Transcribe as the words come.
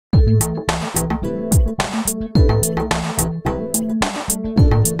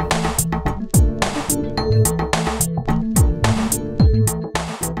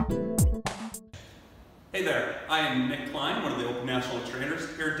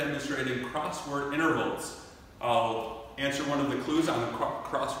demonstrating crossword intervals. I'll answer one of the clues on a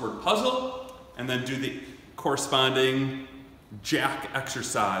crossword puzzle and then do the corresponding jack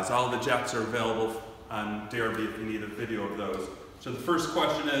exercise. All the jacks are available on DRB if you need a video of those. So the first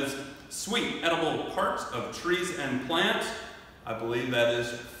question is, sweet edible parts of trees and plants. I believe that is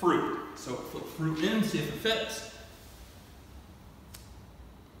fruit. So put fruit in, see if it fits.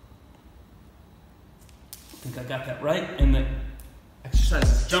 I think I got that right. And the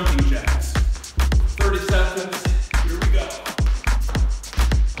exercise is jumping jacks. 30 seconds. Here we go.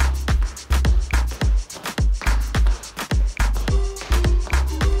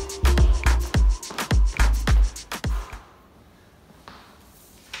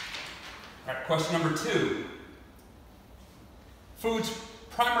 All right, question number 2. Foods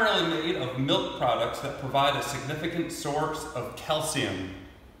primarily made of milk products that provide a significant source of calcium.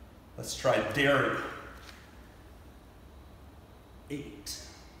 Let's try dairy. 8,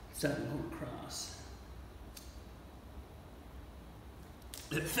 7 going across.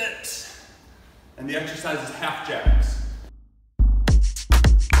 It fits. And the exercise is half jacks.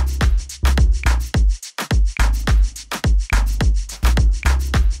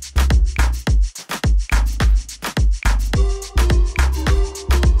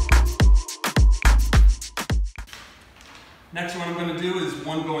 Next one I'm going to do is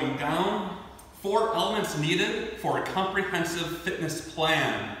one going down. 4 elements needed for a comprehensive fitness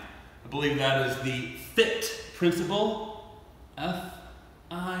plan. I believe that is the FIT principle. F-I-T-T,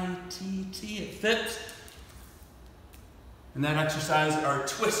 it fits. And that exercise are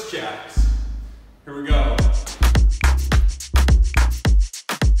twist jacks. Here we go.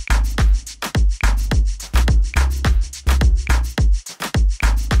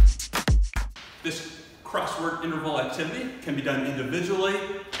 This crossword interval activity can be done individually,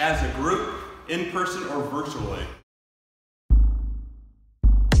 as a group, in person, or virtually.